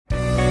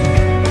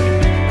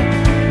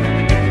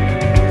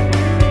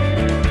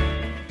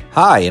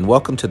Hi, and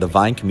welcome to the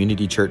Vine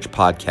Community Church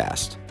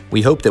podcast.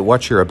 We hope that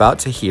what you're about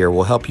to hear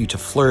will help you to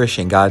flourish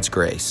in God's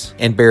grace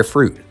and bear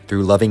fruit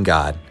through loving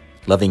God,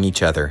 loving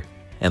each other,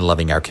 and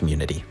loving our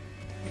community.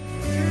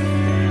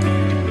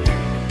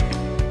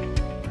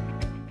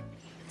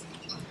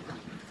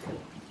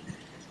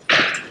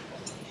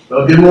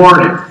 Well, good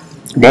morning.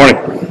 Good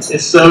morning.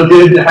 It's so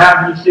good to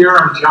have you here.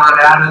 I'm John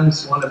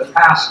Adams, one of the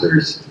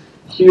pastors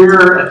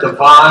here at the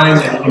Vine,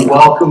 and we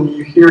welcome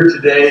you here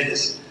today.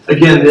 This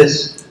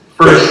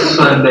first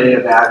Sunday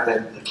of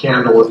Advent, the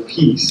Candle of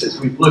Peace, as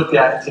we've looked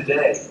at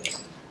today.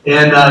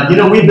 And,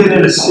 we've been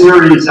in a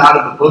series out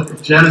of the book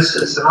of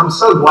Genesis, and I'm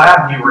so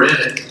glad we were in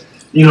it.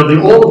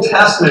 The Old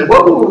Testament,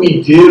 what would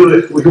we do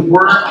if we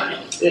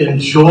weren't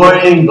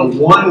enjoying the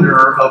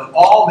wonder of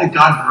all that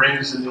God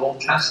brings in the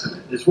Old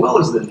Testament, as well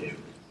as the New?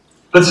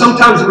 But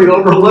sometimes we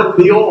overlook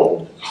the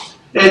Old.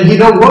 And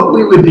what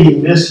we would be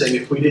missing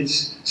if we didn't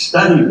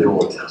study the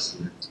Old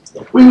Testament?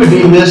 We would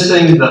be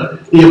missing the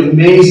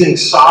amazing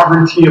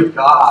sovereignty of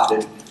God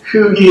and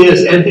who He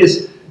is and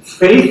His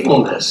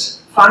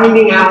faithfulness,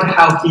 finding out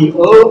how He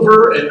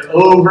over and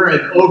over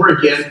and over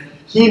again,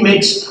 He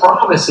makes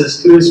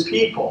promises to His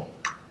people.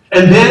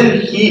 And then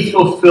He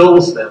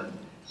fulfills them.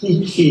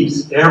 He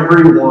keeps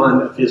every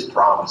one of His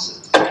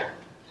promises.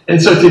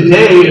 And so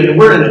today, and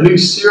we're in a new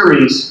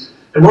series,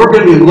 and we're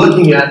going to be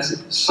looking at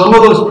some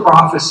of those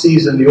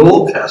prophecies in the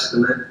Old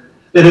Testament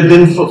that have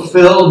been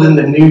fulfilled in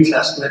the New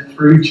Testament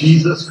through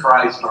Jesus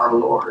Christ our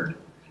Lord.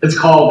 It's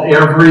called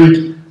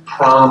Every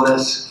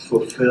Promise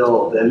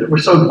Fulfilled. And we're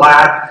so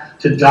glad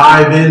to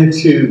dive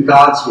into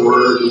God's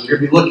Word. And we're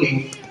going to be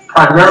looking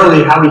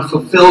primarily how He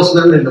fulfills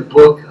them in the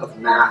book of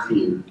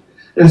Matthew.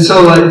 And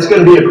so it's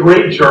going to be a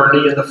great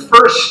journey. And the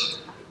first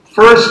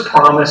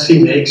promise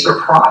He makes, or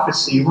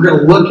prophecy, we're going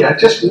to look at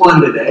just one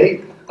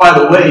today. By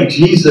the way,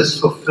 Jesus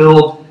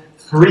fulfilled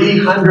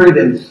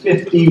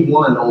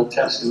 351 Old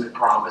Testament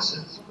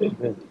promises.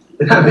 Isn't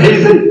that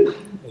amazing?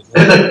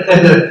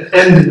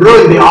 And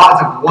really the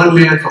odds of one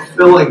man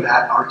fulfilling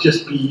that are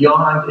just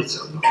beyond, it's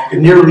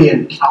nearly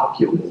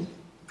incalculable.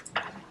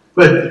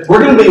 But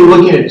we're going to be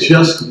looking at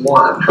just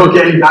one,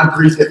 okay? Not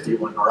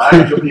 351, all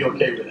right? You'll be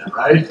okay with that,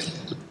 right?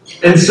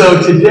 And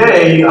so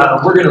today,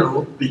 we're going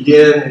to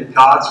begin in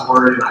God's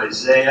Word in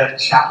Isaiah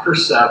chapter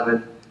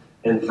 7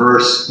 and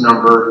verse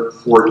number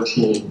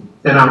 14.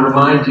 And I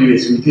remind you,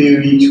 as we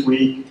do each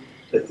week,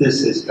 that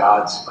this is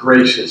God's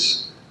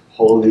gracious,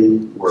 holy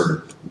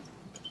Word.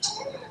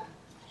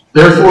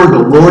 Therefore, the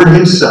Lord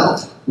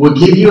Himself will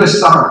give you a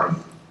sign.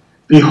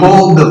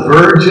 Behold, the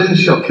virgin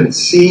shall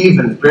conceive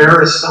and bear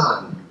a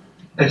son,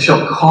 and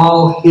shall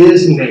call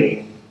His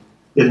name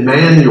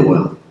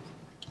Immanuel.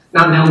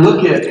 Now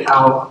look at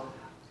how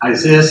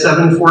Isaiah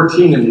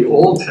 7:14 in the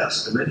Old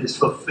Testament is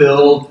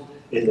fulfilled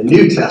in the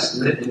New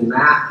Testament in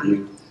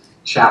Matthew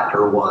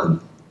chapter 1.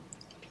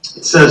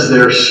 It says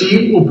there,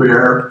 she will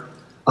bear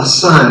a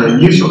son,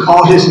 and you shall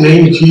call his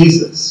name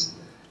Jesus,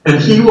 and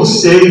he will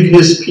save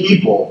his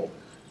people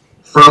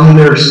from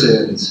their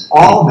sins.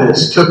 All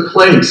this took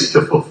place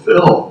to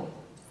fulfill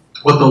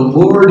what the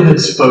Lord had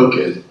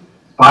spoken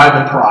by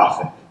the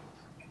prophet.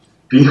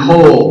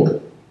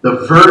 Behold,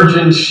 the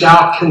virgin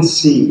shall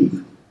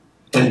conceive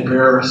and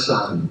bear a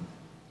son,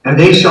 and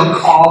they shall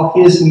call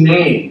his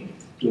name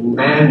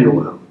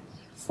Emmanuel,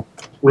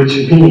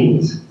 which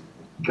means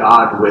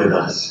God with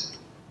us.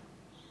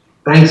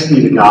 Thanks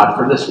be to God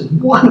for this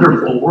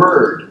wonderful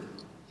word.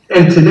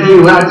 And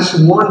today, I just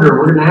wonder,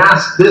 we're going to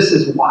ask this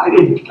is, why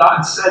did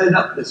God set it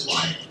up this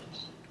way?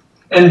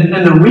 And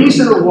the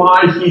reason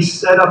why He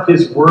set up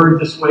His word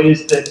this way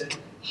is that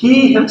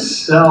He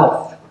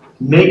Himself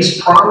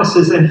makes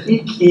promises and He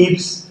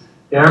keeps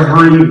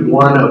every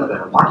one of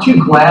them. Aren't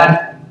you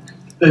glad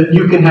that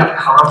you can have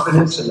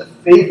confidence in the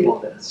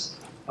faithfulness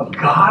of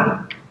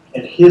God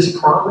and His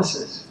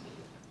promises?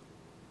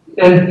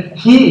 And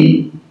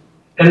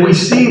we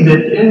see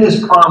that in His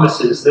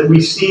promises, that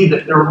we see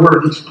that there were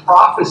these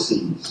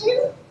prophecies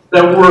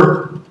that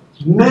were,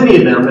 many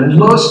of them, and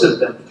most of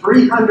them,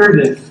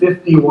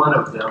 351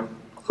 of them,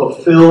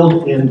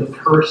 fulfilled in the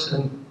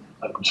person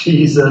of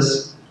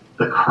Jesus,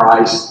 the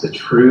Christ, the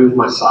true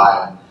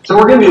Messiah. So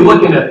we're going to be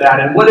looking at that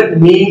and what it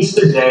means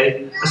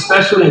today,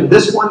 especially in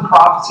this one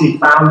prophecy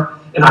found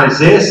in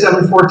Isaiah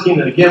 7:14.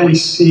 And again, we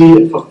see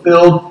it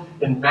fulfilled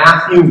in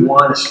Matthew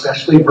 1,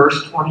 especially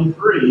verse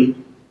 23.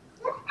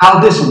 How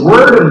this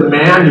word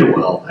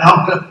Emmanuel,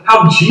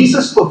 how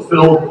Jesus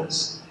fulfilled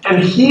this.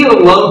 And He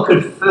alone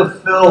could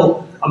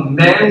fulfill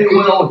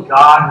Emmanuel,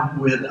 God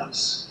with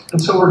us.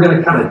 And so we're going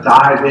to kind of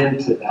dive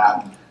into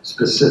that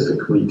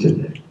specifically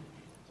today.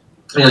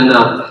 And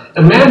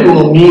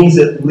Emmanuel means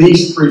at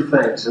least three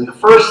things. And the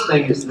first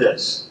thing is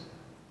this.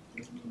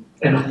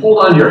 And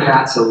hold on to your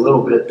hats a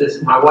little bit.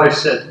 My wife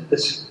said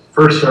this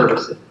first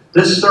service,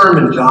 this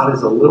sermon, John,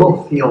 is a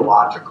little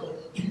theological.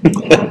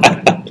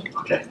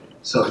 Okay.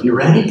 So, you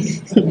ready?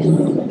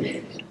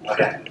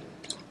 Okay.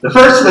 The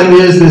first thing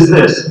is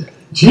this.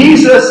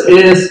 Jesus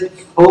is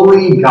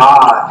fully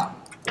God.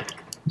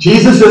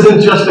 Jesus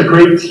isn't just a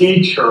great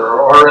teacher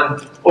or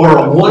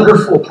a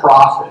wonderful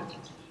prophet.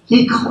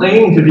 He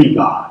claimed to be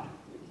God.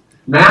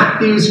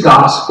 Matthew's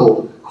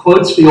gospel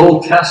quotes the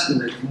Old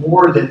Testament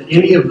more than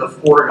any of the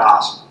four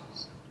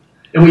gospels.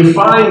 And we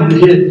find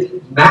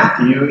that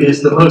Matthew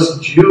is the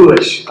most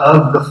Jewish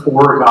of the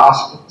four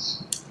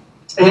gospels.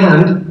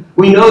 And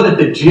we know that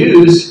the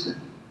Jews,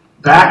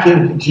 back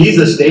in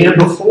Jesus' day and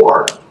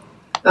before,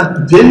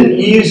 didn't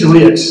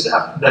easily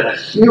accept that a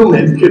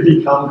human could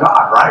become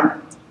God, right?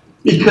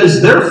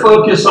 Because their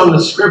focus on the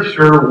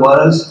scripture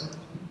was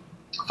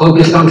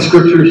focused on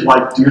scriptures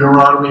like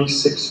Deuteronomy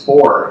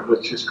 6:4,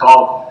 which is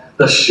called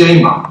the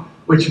Shema,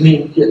 which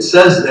means it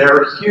says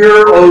there,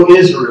 "Hear, O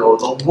Israel,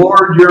 the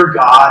Lord your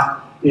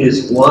God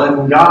is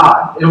one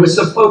God." It was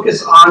to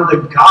focus on the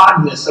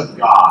godness of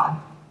God.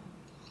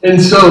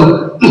 And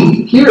so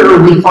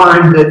here we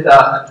find that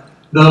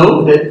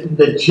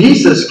that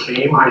Jesus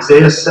came,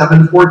 Isaiah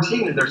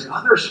 7:14, and there's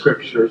other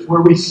scriptures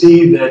where we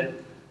see that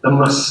the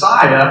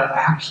Messiah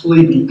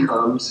actually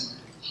becomes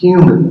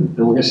human. And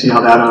we're going to see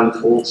how that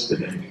unfolds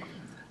today.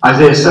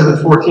 Isaiah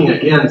 7:14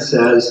 again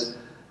says,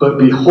 "But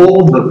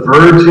behold, the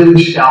virgin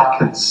shall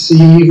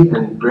conceive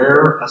and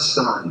bear a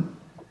son,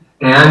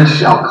 and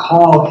shall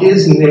call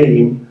his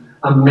name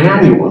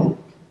Immanuel."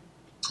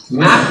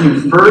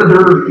 Matthew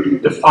further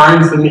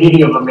defines the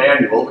meaning of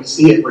Immanuel. We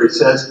see it where he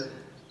says,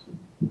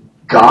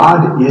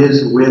 God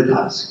is with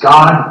us.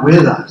 God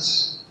with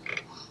us.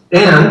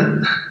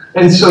 And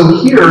so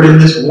here in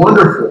this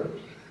wonderful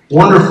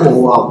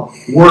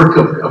work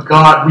of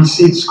God, we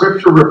see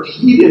Scripture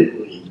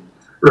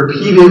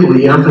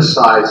repeatedly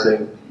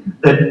emphasizing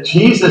that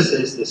Jesus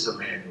is this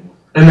Immanuel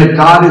and that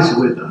God is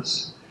with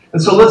us.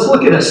 And so let's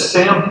look at a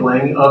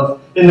sampling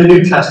in the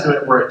New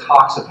Testament where it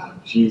talks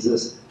about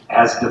Jesus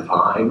as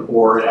divine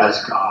or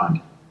as God.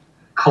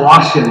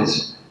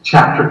 Colossians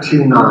chapter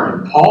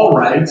 2:9. Paul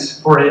writes,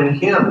 "For in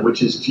him,"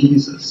 which is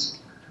Jesus,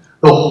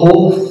 "the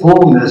whole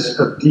fullness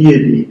of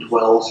deity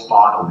dwells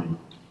bodily."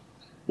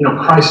 You know,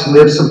 Christ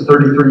lived some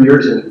 33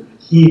 years and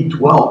he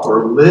dwelt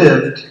or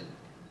lived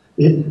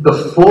in the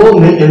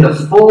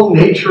full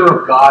nature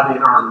of God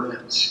in our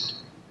midst.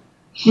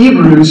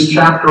 Hebrews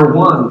chapter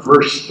 1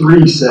 verse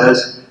 3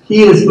 says,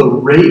 "He is the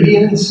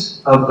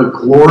radiance of the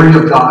glory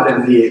of God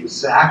and the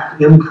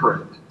exact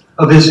imprint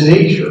of his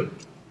nature."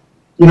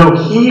 You know,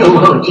 he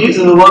alone,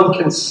 Jesus alone,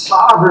 can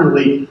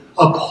sovereignly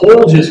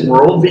uphold his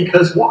world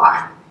because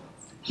why?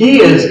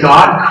 He, as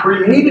God,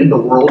 created the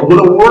world with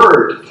a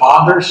word.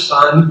 Father,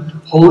 Son,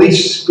 Holy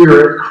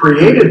Spirit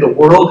created the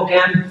world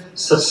and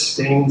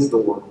sustains the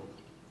world.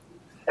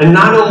 And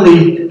not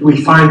only do we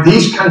find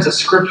these kinds of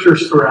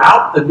scriptures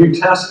throughout the New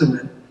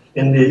Testament,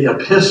 in the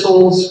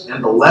epistles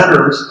and the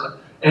letters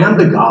and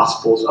the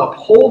Gospels,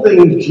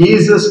 upholding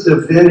Jesus'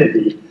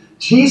 divinity,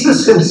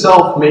 Jesus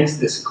himself makes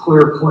this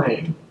clear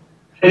claim.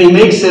 And he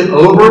makes it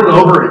over and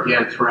over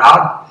again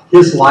throughout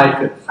his life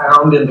and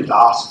found in the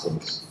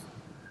Gospels.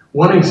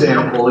 One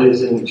example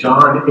is in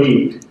John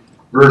 8,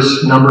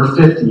 verse number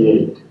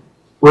 58,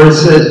 where it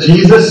says,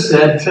 Jesus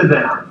said to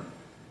them,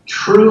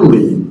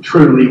 "Truly,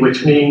 truly,"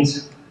 which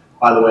means,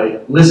 by the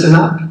way, listen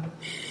up.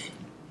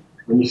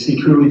 When you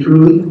see truly,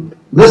 truly,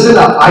 listen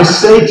up. "I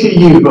say to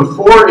you,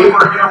 before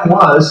Abraham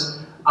was,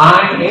 I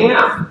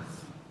am."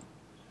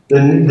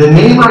 The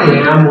name I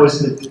am was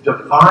the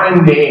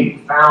divine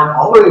name found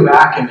all the way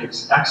back in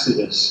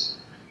Exodus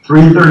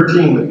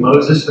 3:13 with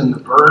Moses in the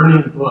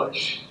burning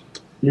bush.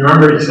 You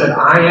remember he said,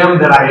 "I am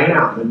that I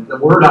am." And the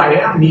word I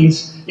am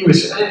means he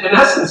was in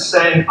essence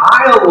saying,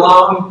 I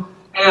alone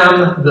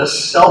am the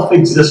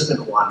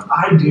self-existent one.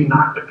 I do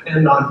not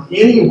depend on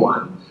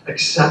anyone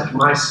except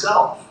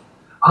myself.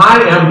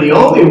 I am the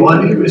only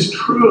one who is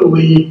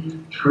truly,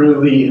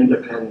 truly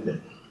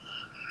independent.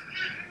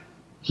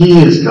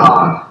 He is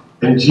God.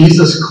 And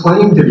Jesus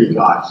claimed to be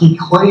God. He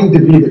claimed to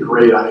be the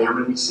great I am.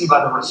 And we see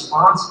by the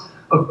response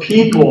of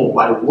people,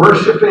 by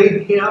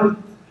worshiping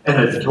him and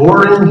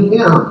adoring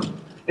him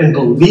and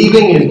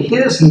believing in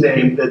his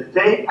name, that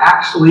they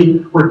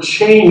actually were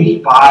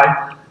changed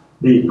by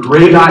the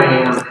great I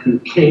am who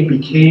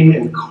became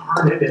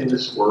incarnate in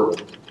this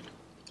world.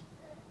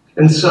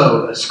 And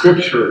so the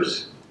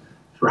scriptures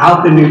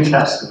throughout the New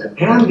Testament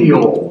and the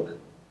Old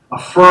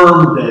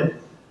affirm that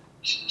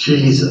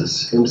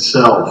Jesus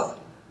himself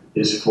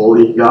is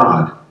fully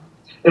God.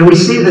 And we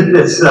see that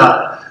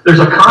there's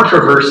a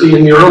controversy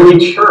in the early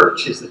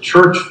church as the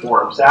church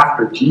forms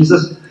after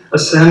Jesus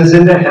ascends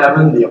into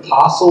heaven. The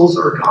apostles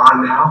are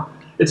gone now.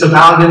 It's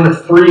about in the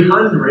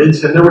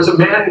 300s, and there was a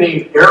man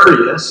named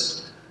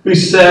Arius who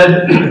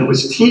said, and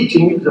was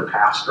teaching, he was a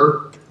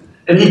pastor,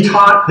 and he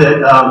taught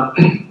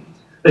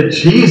that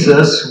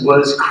Jesus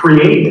was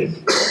created,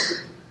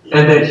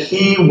 and that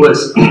he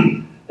was,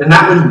 and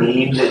that would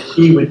mean that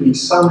he would be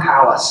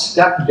somehow a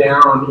step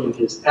down in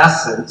his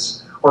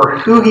essence, or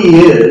who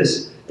he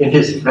is in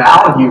his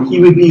value. He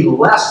would be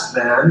less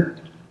than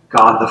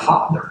God the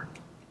Father.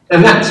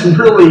 And that's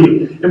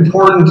really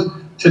important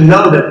to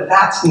know that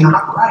that's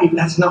not right.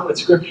 That's not what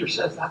Scripture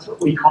says. That's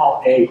what we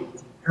call a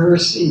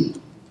heresy.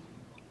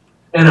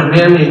 And a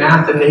man named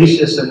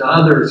Athanasius and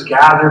others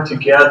gathered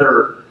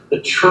together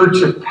the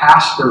church of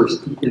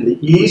pastors in the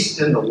East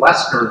and the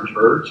Western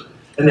church,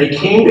 and they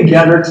came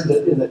together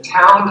in the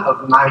town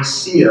of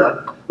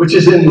Nicaea, which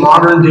is in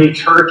modern-day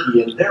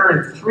Turkey, and there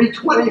in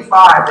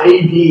 325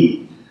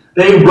 A.D.,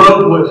 they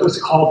wrote what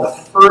was called the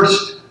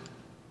first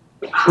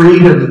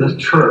creed of the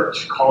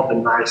church, called the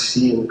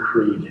Nicene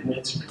Creed, and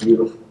it's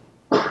beautiful.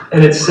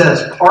 And it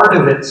says, part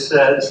of it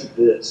says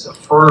this,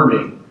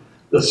 affirming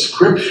the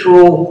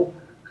scriptural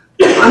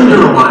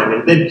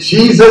underlining that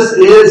Jesus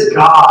is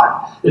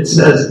God. It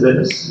says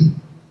this,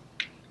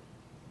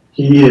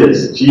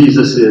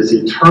 Jesus is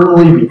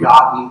eternally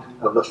begotten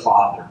of the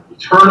Father.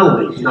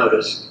 Eternally,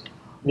 notice,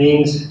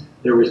 means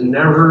there was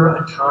never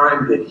a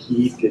time that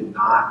he did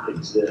not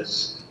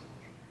exist.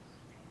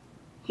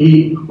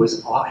 He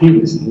was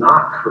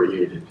not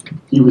created.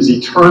 He was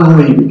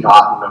eternally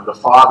begotten of the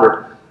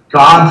Father.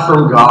 God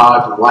from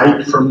God,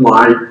 light from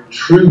light,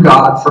 true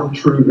God from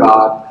true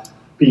God,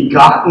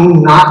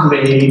 begotten, not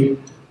made,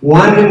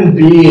 one in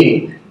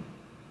being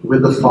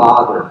with the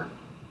Father.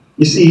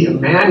 You see,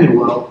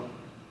 Emmanuel,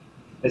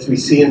 as we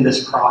see in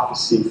this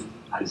prophecy,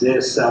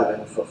 Isaiah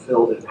 7,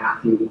 fulfilled in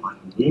Matthew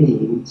 1,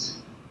 means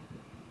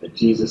that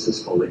Jesus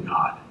is fully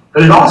God.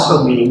 But it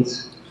also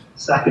means,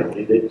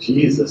 secondly, that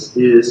Jesus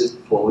is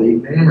fully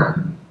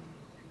man.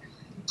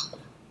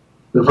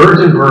 The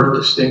virgin birth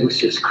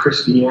distinguishes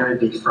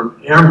Christianity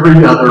from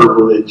every other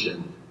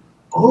religion.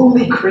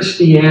 Only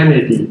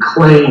Christianity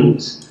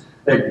claims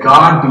that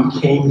God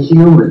became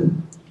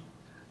human.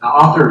 The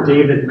author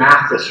David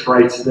Mathis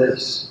writes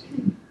this,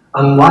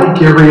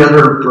 unlike every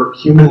other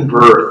human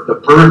birth, the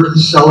birth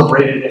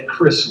celebrated at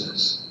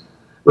Christmas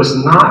was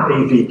not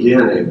a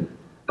beginning,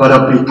 but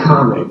a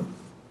becoming.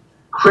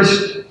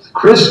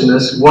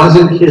 Christmas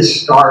wasn't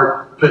his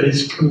start, but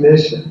his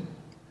commission.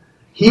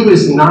 He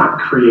was not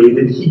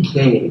created, he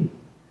came.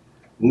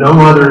 No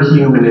other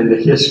human in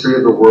the history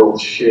of the world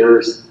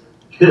shares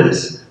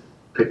this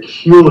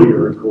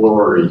peculiar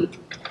glory.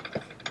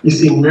 You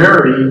see,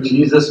 Mary,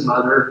 Jesus'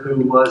 mother,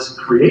 who was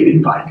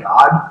created by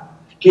God,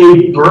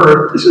 gave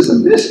birth. This is a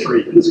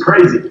mystery. It's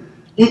crazy.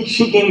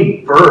 She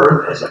gave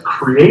birth as a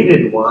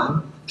created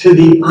one to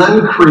the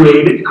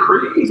uncreated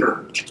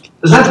creator.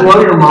 Does that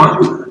blow your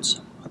mind?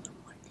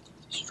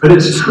 But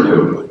it's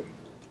true.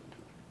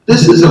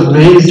 This is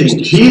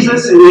amazing.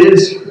 Jesus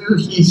is who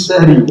he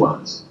said he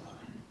was.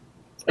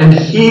 And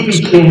he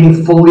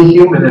became fully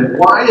human. And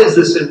why is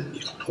this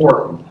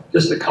important?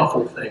 Just a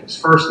couple things.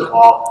 First of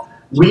all,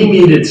 we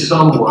needed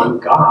someone,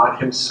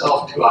 God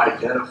himself, to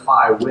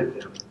identify with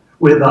him,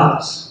 with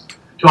us.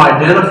 To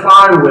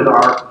identify with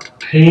our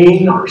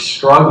pain, our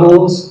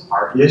struggles,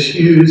 our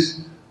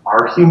issues,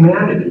 our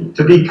humanity.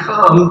 To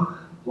become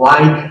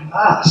like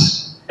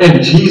us.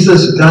 And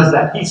Jesus does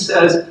that. He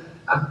says,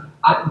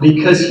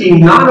 because he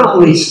not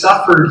only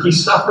suffered, he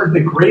suffered the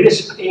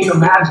greatest pain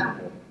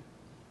imaginable.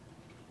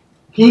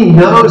 He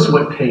knows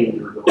what pain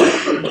you're going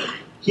through.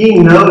 He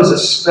knows,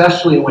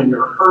 especially when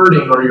you're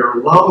hurting or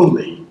you're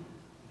lonely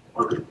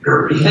or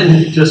you're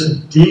in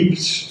just deep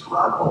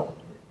struggle.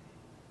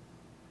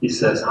 He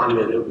says, I'm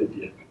in it with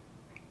you.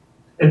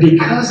 And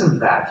because of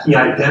that, he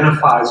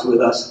identifies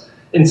with us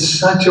in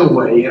such a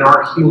way, in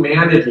our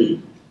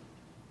humanity,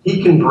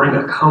 he can bring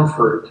a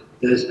comfort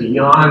that is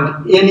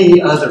beyond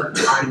any other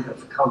kind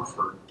of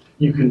comfort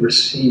you can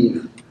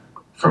receive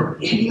from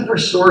any other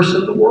source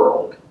in the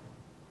world.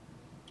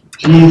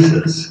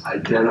 Jesus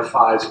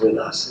identifies with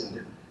us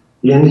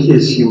in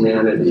his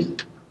humanity.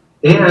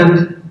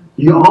 And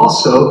he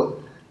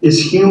also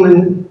is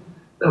human,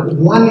 the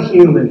one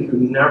human who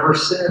never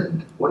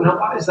sinned. Well, now,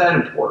 why is that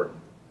important?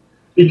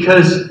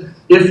 Because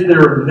if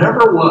there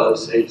never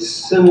was a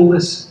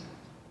sinless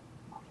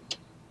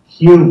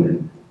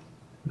human,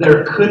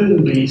 there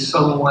couldn't be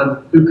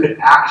someone who could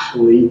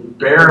actually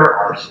bear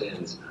our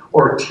sins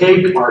or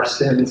take our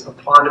sins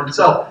upon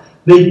himself.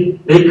 We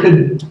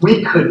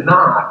could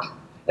not,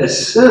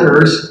 as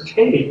sinners,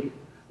 take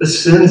the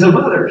sins of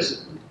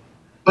others.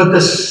 But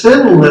the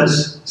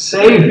sinless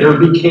Savior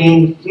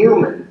became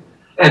human.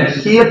 And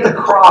he at the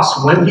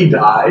cross, when he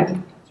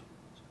died,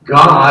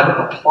 God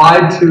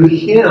applied to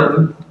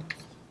him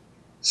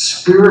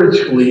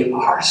spiritually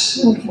our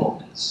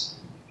sinfulness.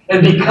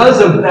 And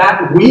because of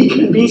that, we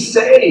can be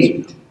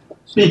saved.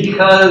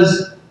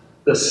 Because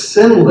the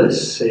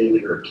sinless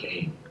Savior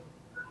came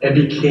and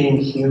became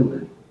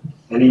human.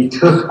 And he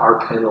took our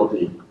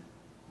penalty,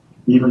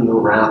 even the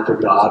wrath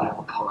of God,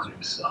 upon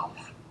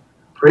himself.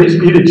 Praise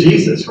be to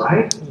Jesus,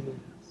 right?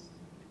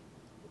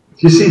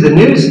 You see, the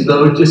news,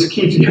 though, just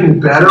keeps getting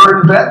better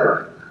and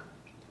better.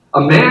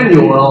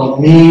 Emmanuel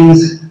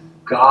means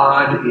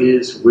God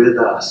is with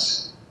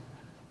us.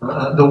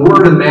 The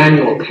word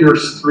Emmanuel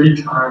appears 3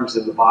 times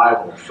in the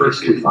Bible.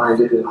 First, we find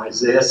it in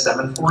Isaiah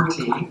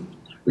 7:14,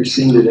 we've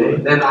seen today.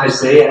 Then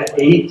Isaiah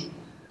 8,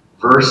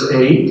 verse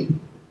 8.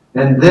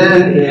 And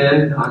then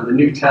in the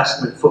New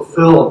Testament,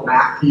 fulfilled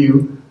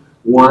Matthew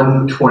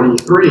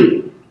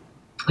 1:23.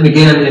 And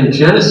again, in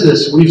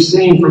Genesis, we've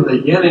seen from the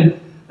beginning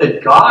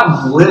that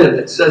God lived.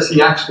 It says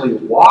he actually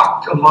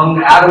walked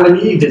among Adam and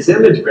Eve, his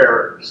image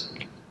bearers,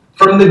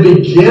 From the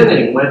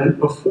beginning,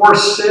 before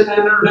sin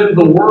entered into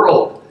the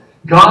world,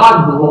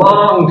 God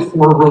longed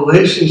for a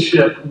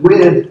relationship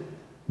with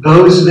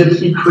those that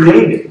he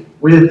created,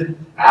 with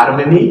Adam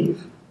and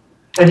Eve.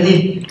 And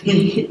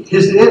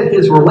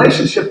his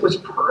relationship was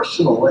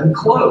personal and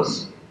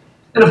close.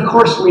 And of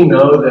course we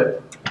know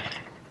that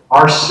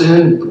our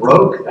sin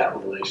broke that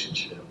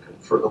relationship, and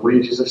for the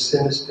wages of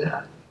sin is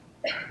death.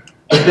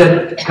 But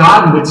that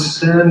God would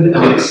send a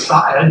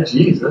Messiah,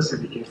 Jesus, who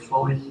became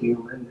fully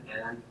human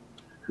and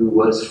who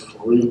was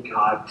fully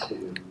God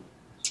too,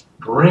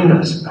 bring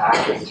us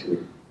back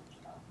into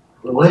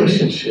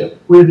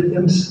relationship with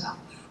himself.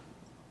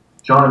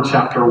 John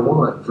chapter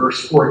 1,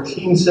 verse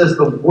 14 says,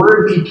 "The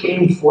Word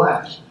became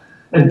flesh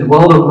and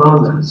dwelt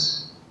among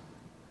us.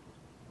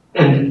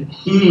 And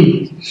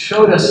he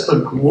showed us the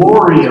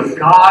glory of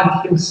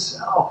God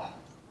himself.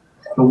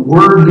 The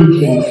Word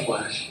became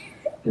flesh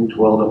and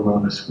dwelt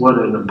among us." What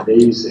an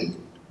amazing,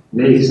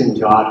 amazing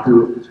God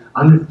who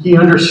he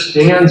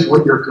understands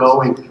what you're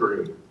going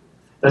through.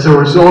 As a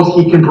result,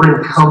 he can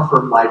bring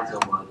comfort like no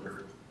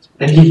other.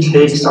 And he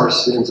takes our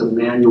sins,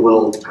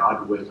 Emmanuel,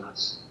 God with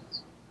us.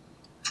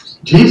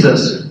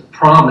 Jesus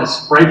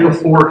promised right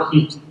before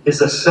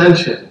his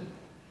ascension,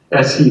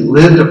 as he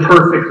lived a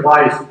perfect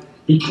life,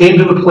 he came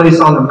to the place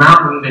on the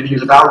mountain and he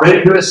was about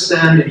ready to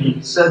ascend, and he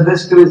said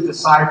this to his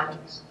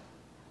disciples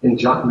in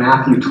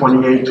Matthew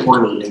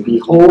 28:20, "And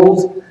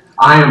behold,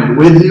 I am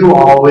with you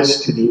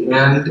always to the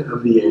end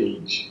of the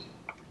age."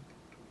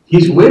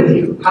 He's with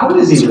you. How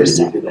is he with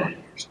you today?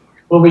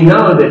 Well, we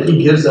know that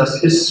he gives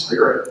us his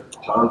Spirit.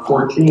 John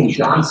 14,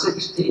 John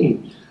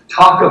 16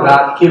 talk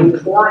about him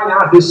pouring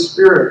out his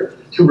Spirit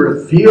to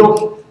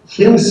reveal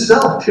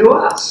himself to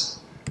us.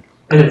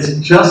 And it's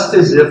just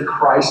as if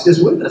Christ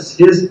is with us.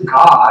 His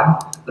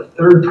God, the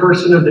third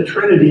person of the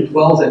Trinity,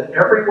 dwells in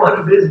every one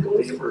of his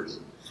believers.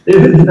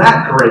 Isn't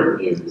that great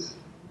news?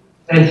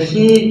 And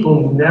he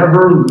will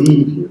never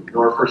leave you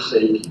nor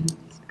forsake you.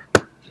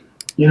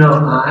 You know,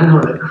 I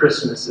know that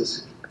Christmas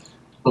is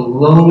the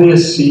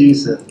loneliest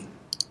season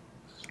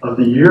of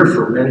the year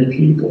for many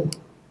people.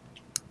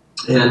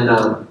 And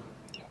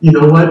you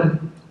know what?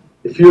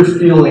 If you're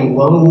feeling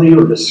lonely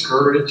or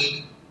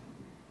discouraged,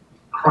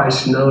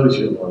 Christ knows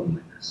your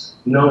loneliness.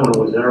 No one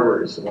was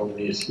ever as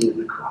lonely as he at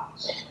the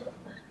cross.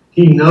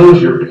 He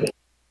knows your pain.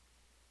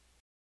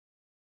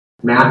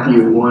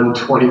 Matthew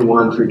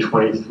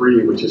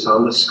 1:21-23, which is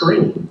on the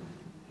screen.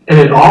 And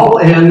it all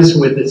ends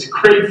with this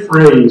great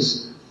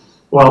phrase.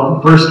 Well,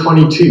 verse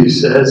 22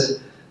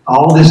 says,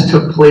 "All this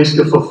took place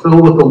to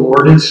fulfill what the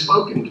Lord had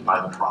spoken by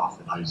the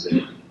prophet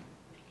Isaiah."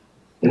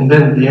 And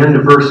then at the end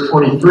of verse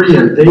 23,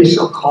 "And they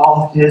shall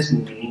call his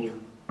name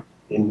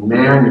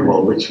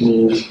Emmanuel," which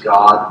means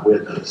God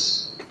with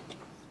us.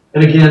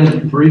 And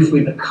again,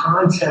 briefly, the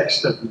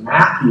context of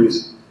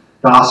Matthew's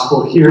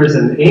gospel here is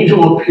an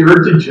angel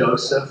appeared to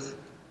Joseph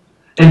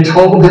and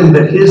told him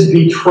that his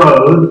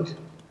betrothed,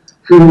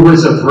 who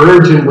was a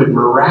virgin, would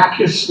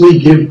miraculously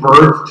give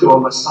birth to a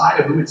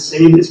Messiah who would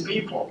save his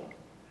people.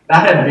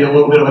 That had to be a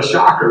little bit of a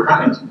shocker,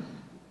 right?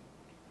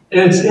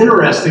 And it's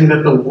interesting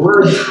that the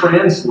word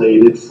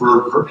translated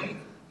for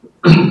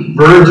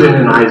virgin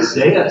in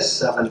Isaiah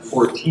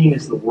 7:14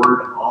 is the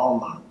word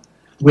Alma,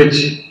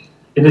 which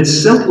in its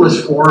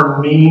simplest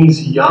form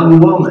means young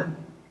woman.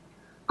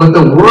 But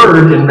the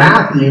word in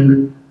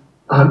Matthew,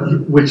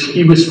 which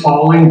he was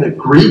following the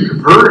Greek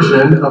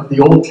version of the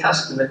Old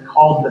Testament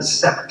called the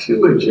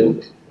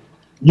Septuagint,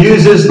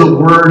 uses the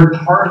word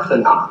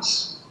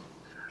Parthenos.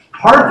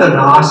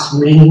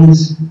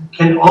 Parthenos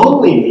can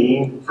only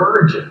mean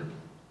virgin.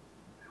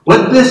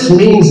 What this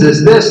means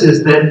is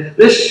that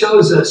this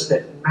shows us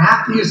that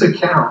Matthew's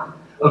account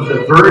of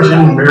the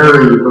Virgin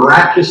Mary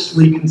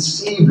miraculously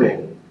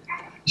conceiving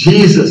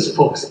Jesus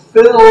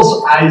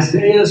fulfills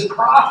Isaiah's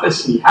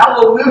prophecy.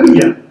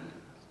 Hallelujah!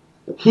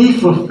 He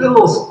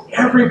fulfills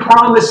every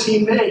promise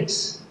he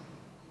makes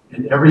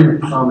and every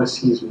promise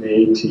he's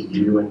made to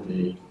you and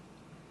me.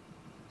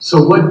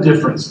 So what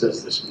difference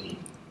does this mean?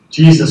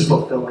 Jesus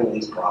fulfilling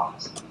these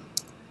prophecies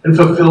and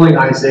fulfilling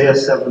Isaiah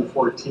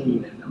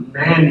 7:14 and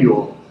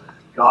Emmanuel,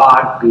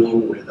 God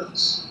being with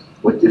us.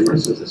 What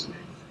difference does this make?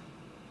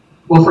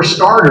 Well, for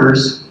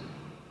starters,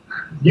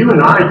 you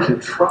and I can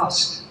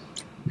trust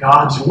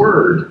God's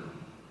Word.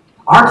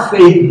 Our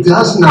faith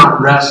does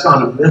not rest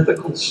on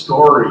mythical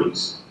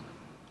stories,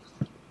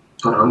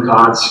 but on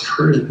God's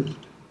truth.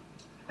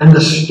 And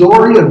the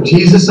story of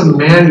Jesus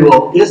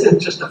Emmanuel isn't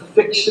just a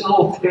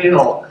fictional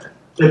tale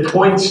that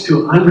points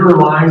to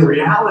underlying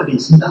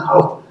realities.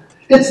 No,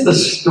 it's the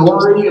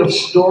story of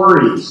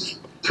stories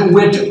to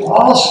which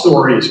all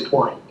stories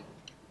point.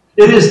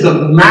 It is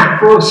the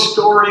macro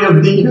story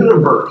of the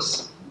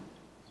universe.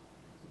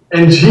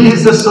 And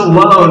Jesus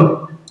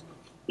alone,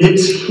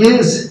 it's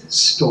his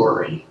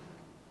story.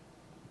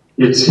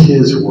 It's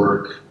his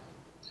work.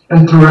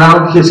 And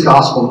throughout his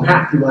gospel,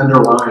 Matthew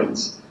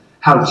underlines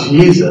how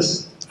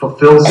Jesus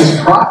fulfills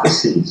his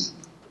prophecies.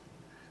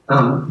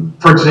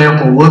 For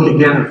example, look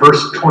again at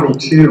verse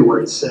 22 where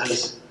it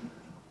says,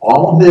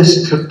 "All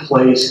this took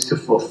place to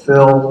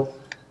fulfill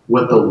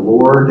what the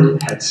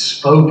Lord had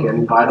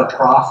spoken by the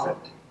prophet.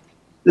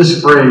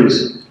 This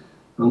phrase,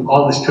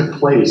 all this took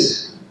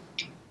place,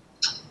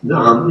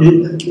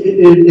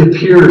 it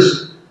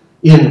appears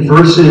in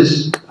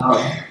verses,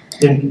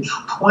 in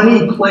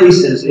 20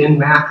 places in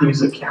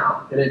Matthew's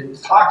account. And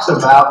it talks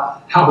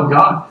about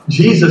how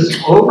Jesus,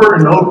 over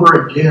and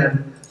over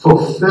again,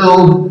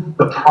 fulfilled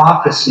the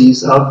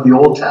prophecies of the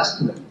Old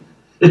Testament.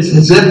 It's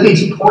as if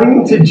he's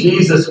pointing to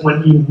Jesus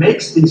when he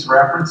makes these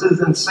references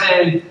and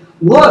saying,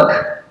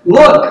 look,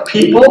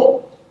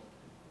 people,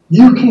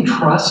 you can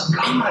trust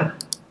God.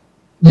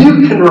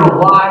 You can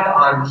rely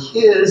on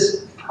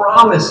his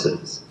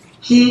promises.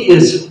 He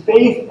is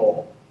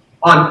faithful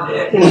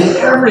in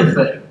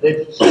everything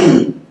that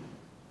he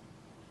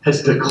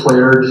has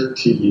declared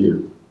to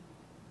you.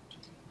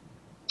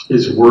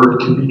 His word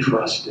can be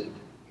trusted.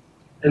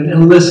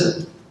 And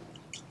listen,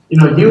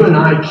 you and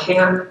I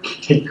can't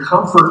take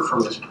comfort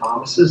from his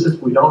promises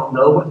if we don't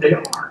know what they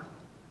are.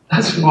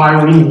 That's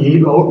why we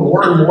need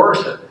more and more.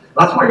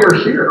 That's why you're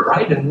here,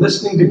 right? And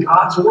listening to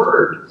God's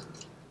word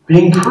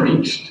being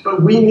preached.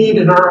 But we need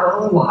in our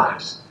own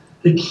lives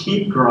to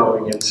keep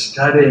growing and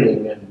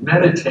studying and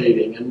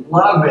meditating and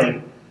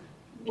loving,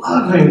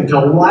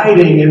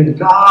 delighting in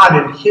God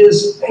and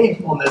his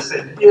faithfulness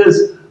and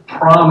his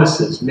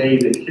promises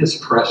made in his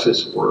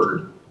precious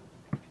word.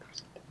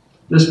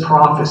 This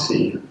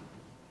prophecy,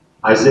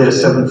 Isaiah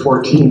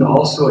 7:14,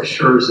 also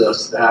assures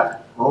us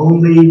that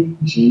only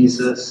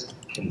Jesus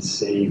can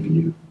save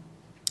you.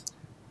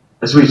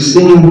 As we've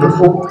seen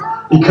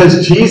before,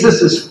 because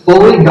Jesus is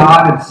fully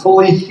God and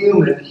fully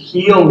human,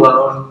 he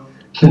alone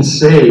can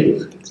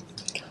save.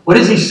 What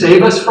does he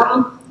save us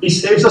from? He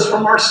saves us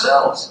from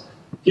ourselves.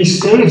 He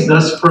saves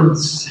us from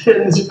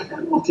sin's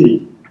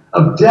penalty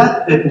of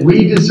death that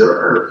we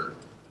deserve.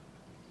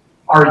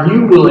 Are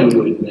you willing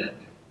to admit,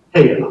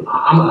 hey,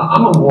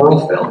 I'm a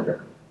moral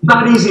failure?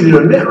 Not easy to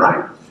admit,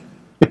 right?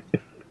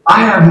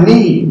 I have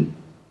need.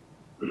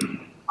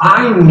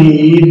 I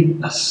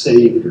need a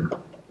Savior.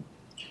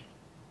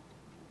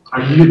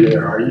 Are you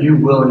there? Are you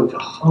willing to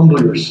humble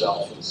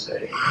yourself and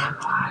say,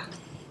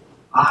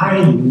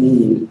 I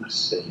need a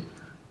Savior?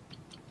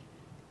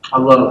 I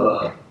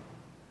love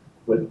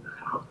what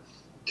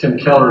Tim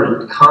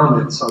Keller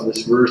comments on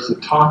this verse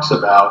and talks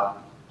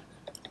about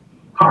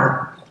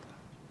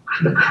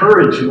the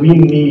courage we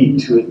need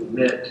to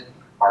admit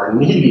our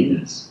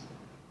neediness.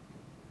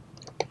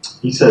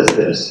 He says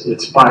this,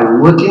 it's by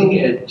looking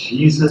at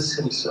Jesus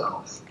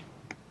himself.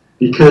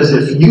 Because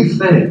if you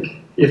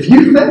think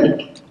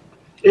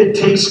it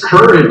takes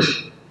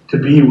courage to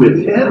be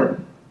with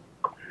him,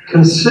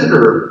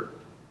 consider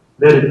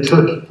that it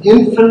took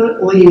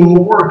infinitely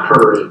more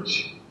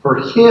courage for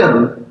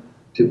him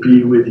to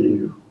be with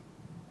you.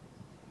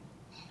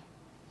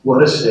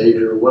 What a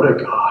Savior, what a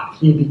God.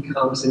 He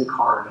becomes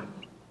incarnate.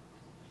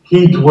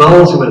 He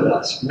dwells with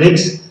us.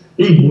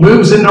 He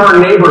moves into our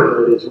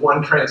neighborhood, as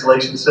one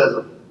translation says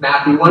of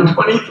Matthew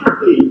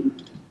 1:23.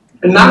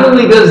 And not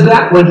only does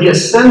that, when he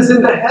ascends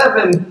into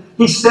heaven,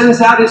 he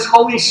sends out his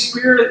Holy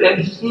Spirit, and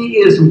he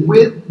is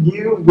with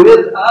you,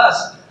 with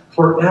us,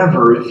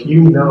 forever if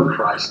you know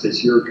Christ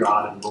as your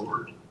God and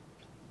Lord.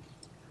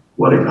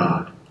 What a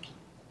God.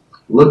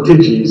 Look to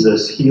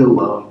Jesus. He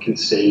alone can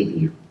save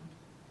you.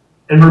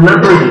 And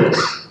remember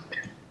this.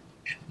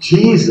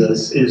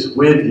 Jesus is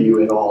with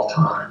you at all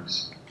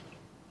times.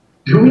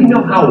 Do we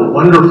know how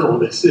wonderful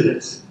this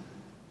is?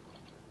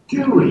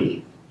 Do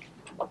we?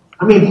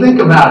 I mean, think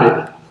about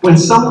it. When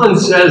someone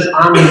says,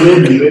 I'm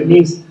with you, it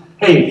means,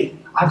 hey,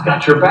 I've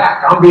got your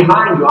back. I'm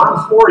behind you.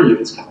 I'm for you.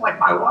 It's kind of like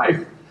my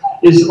wife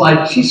is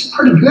like, she's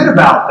pretty good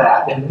about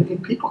that. And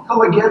if people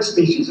come against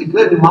me, she's a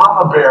good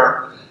mama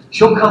bear.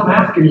 She'll come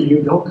after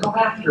you. Don't come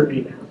after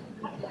me now.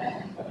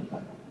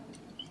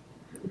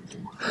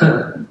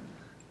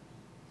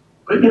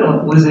 But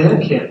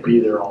Lizanne can't be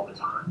there all the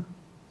time.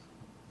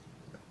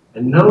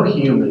 And no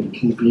human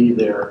can be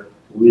there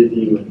with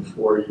you and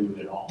for you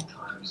at all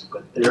times.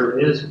 But there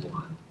is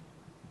one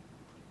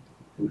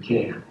who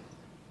can.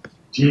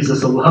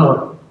 Jesus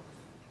alone.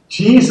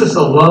 Jesus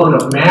alone,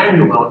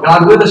 Emmanuel,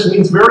 God with us,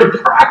 means very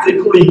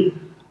practically,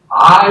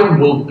 I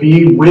will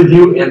be with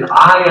you and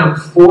I am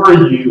for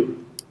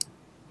you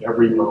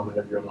every moment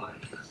of your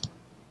life.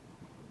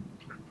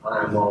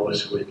 I am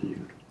always with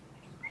you.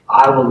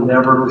 I will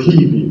never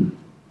leave you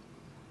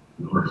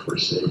nor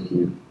forsake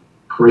you.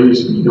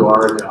 Praise be to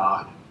our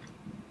God.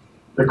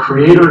 The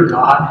Creator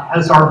God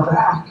has our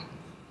back.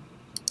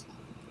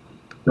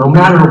 No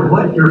matter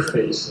what you're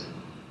facing,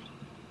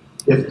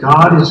 if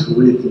God is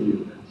with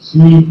you, and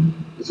he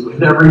is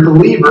with every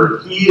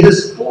believer, he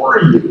is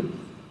for you.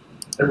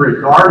 And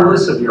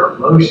regardless of your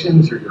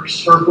emotions or your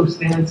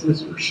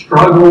circumstances or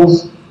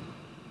struggles,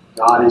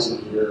 God is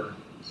near.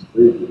 He's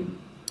with you.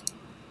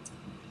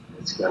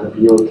 It's going to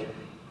be okay.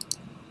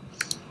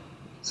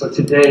 So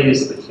today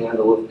is the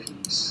candle of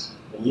peace.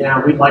 And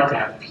yeah, we'd like to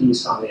have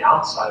peace on the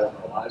outside of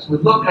our lives.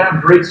 We'd love to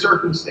have great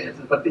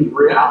circumstances, but the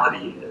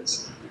reality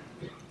is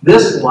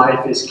this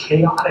life is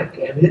chaotic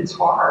and it's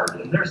hard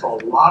and there's a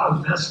lot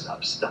of messed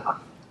up stuff.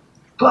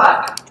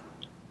 But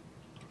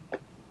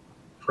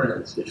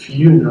Friends, if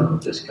you know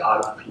this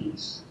God of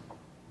peace,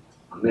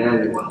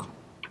 Emmanuel,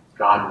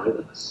 God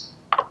with us,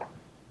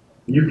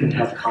 you can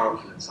have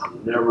confidence.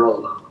 I'm never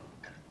alone.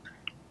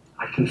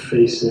 I can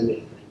face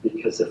anything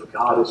because if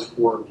God is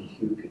for me,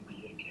 who could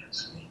be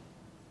against me?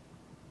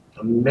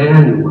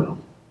 Emmanuel,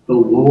 the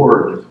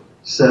Lord,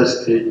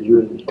 says to you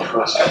and me,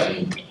 trust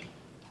me.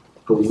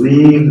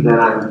 Believe that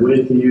I'm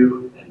with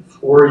you and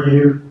for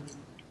you.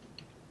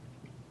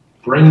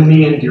 Bring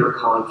me into your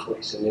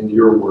conflicts and into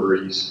your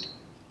worries,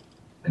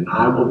 and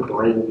I will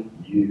bring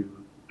you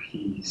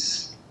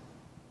peace.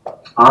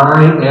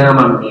 I am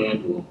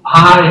Emmanuel.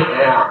 I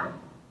am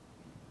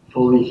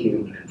fully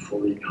human and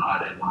fully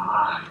God, and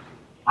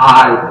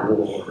I, the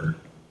Lord,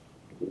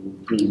 will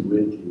be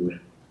with you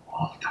at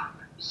all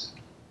times.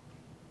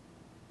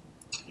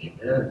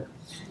 Amen.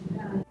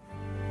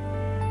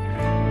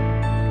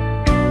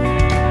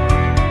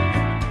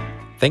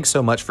 Thanks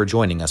so much for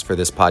joining us for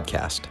this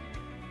podcast.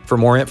 For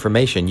more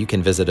information, you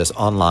can visit us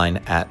online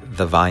at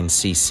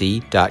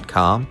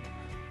thevirgin.Com,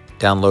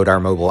 download our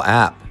mobile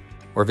app,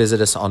 or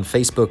visit us on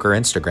Facebook or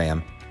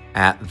Instagram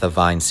at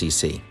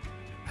thevirgin.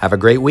 Have a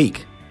great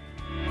week.